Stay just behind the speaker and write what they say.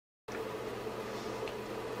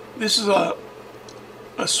This is a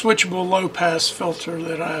switchable low-pass filter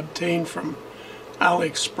that I obtained from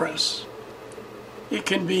AliExpress. It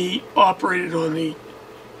can be operated on the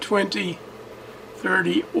 20,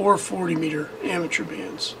 30, or 40 meter amateur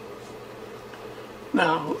bands.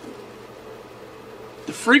 Now,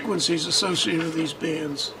 the frequencies associated with these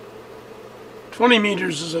bands, 20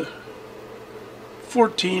 meters is a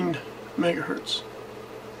 14 megahertz,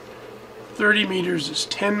 30 meters is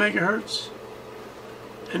 10 megahertz,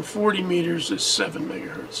 and 40 meters is 7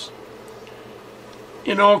 megahertz.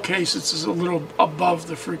 In all cases, it's a little above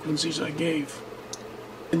the frequencies I gave.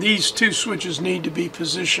 And these two switches need to be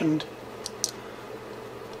positioned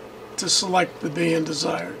to select the band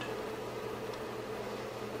desired.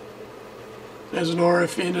 There's an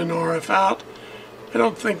RF in and RF out. I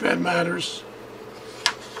don't think that matters.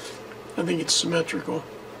 I think it's symmetrical.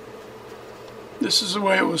 This is the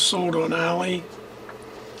way it was sold on Ali,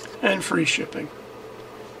 and free shipping.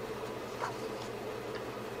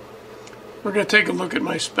 We're going to take a look at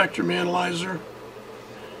my spectrum analyzer.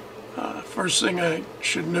 First thing I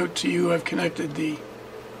should note to you, I've connected the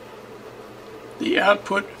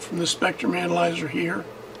output from the spectrum analyzer here.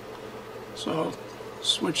 So I'll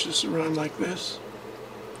switch this around like this.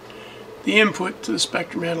 The input to the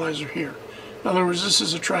spectrum analyzer here. In other words, this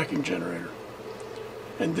is a tracking generator,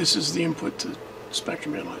 and this is the input to the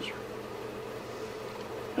spectrum analyzer.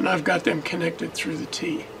 And I've got them connected through the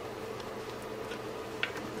T.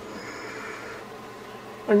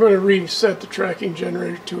 I'm going to reset the tracking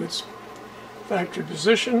generator to its factory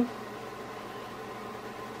position.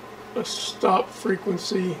 A stop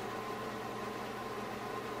frequency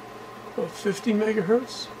of 50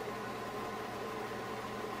 megahertz.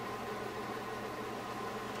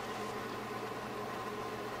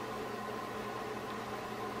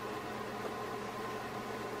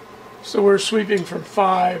 So we're sweeping from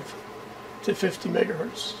 5 to 50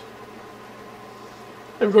 megahertz.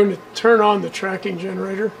 I'm going to turn on the tracking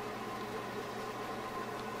generator.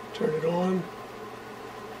 Turn it on.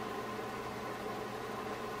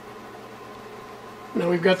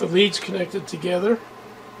 Now we've got the leads connected together.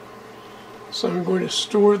 So I'm going to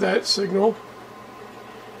store that signal,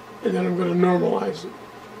 and then I'm going to normalize it.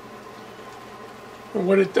 And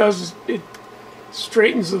what it does is it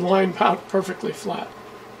straightens the line out perfectly flat.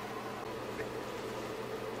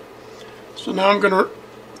 So now I'm going to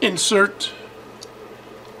insert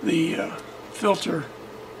the filter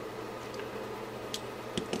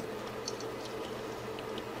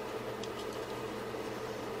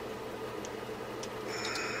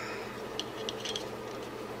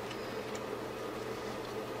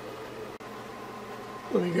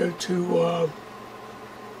let me go to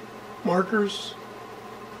markers.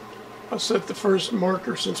 I'll set the first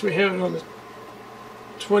marker since we have it on the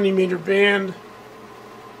 20 meter band.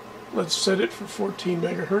 Let's set it for 14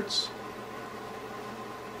 megahertz.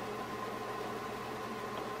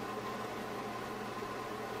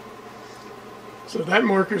 So that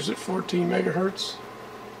marker's at 14 megahertz.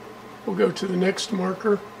 We'll go to the next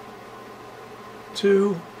marker,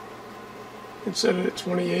 2, and set it at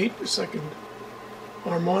 28, the second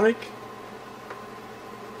harmonic.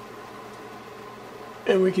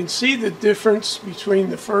 And we can see the difference between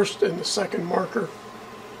the first and the second marker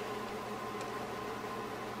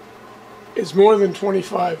is more than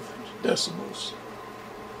 25 decibels.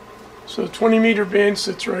 So the 20 meter band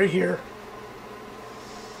sits right here.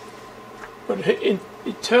 But it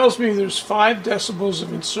tells me there's 5 decibels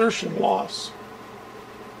of insertion loss.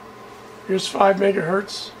 Here's 5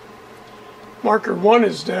 megahertz. Marker 1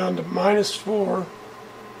 is down to -4,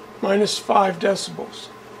 -5 decibels.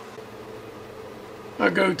 I'll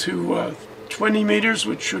go to 20 meters,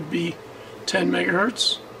 which should be 10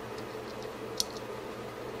 megahertz.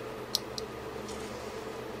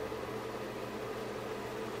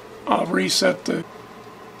 I'll reset the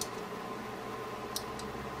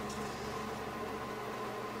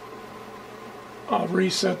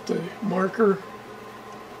marker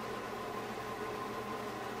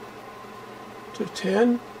to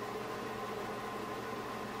 10.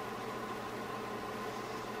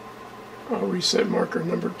 I'll reset marker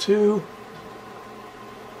number 2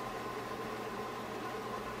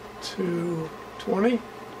 to 20.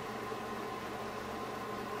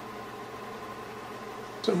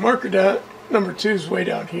 So marker number 2 is way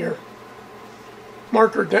down here.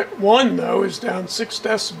 Marker 1, though, is down 6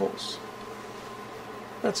 decibels.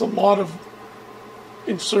 That's a lot of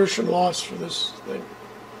insertion loss for this thing.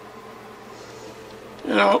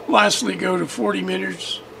 And I'll lastly go to 40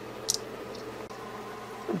 meters.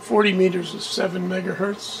 And 40 meters is 7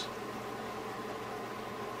 megahertz.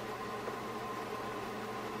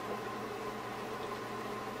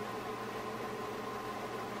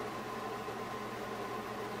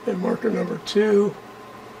 And marker number 2,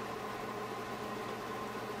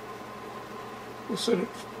 we'll set it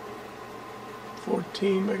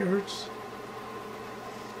 14 megahertz.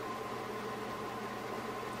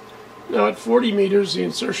 Now at 40 meters, the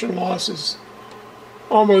insertion loss is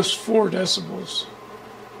almost 4 decibels.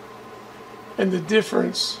 And the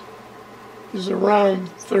difference is around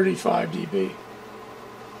 35 dB.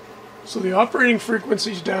 So the operating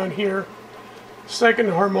frequency is down here, second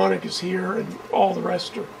harmonic is here, and all the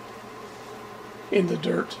rest are in the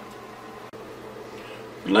dirt.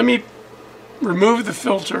 Let me remove the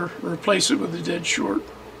filter, replace it with a dead short.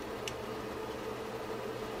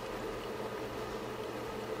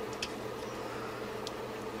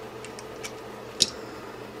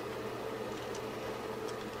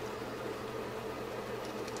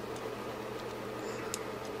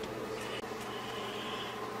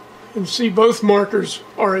 And see, both markers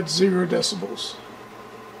are at 0 decibels.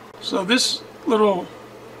 So this little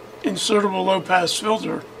insertable low-pass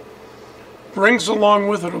filter brings along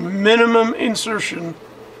with it a minimum insertion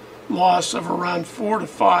loss of around 4 to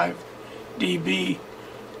 5 dB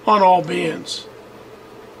on all bands.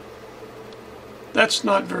 That's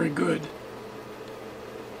not very good.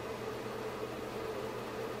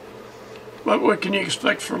 But what can you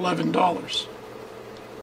expect for $11?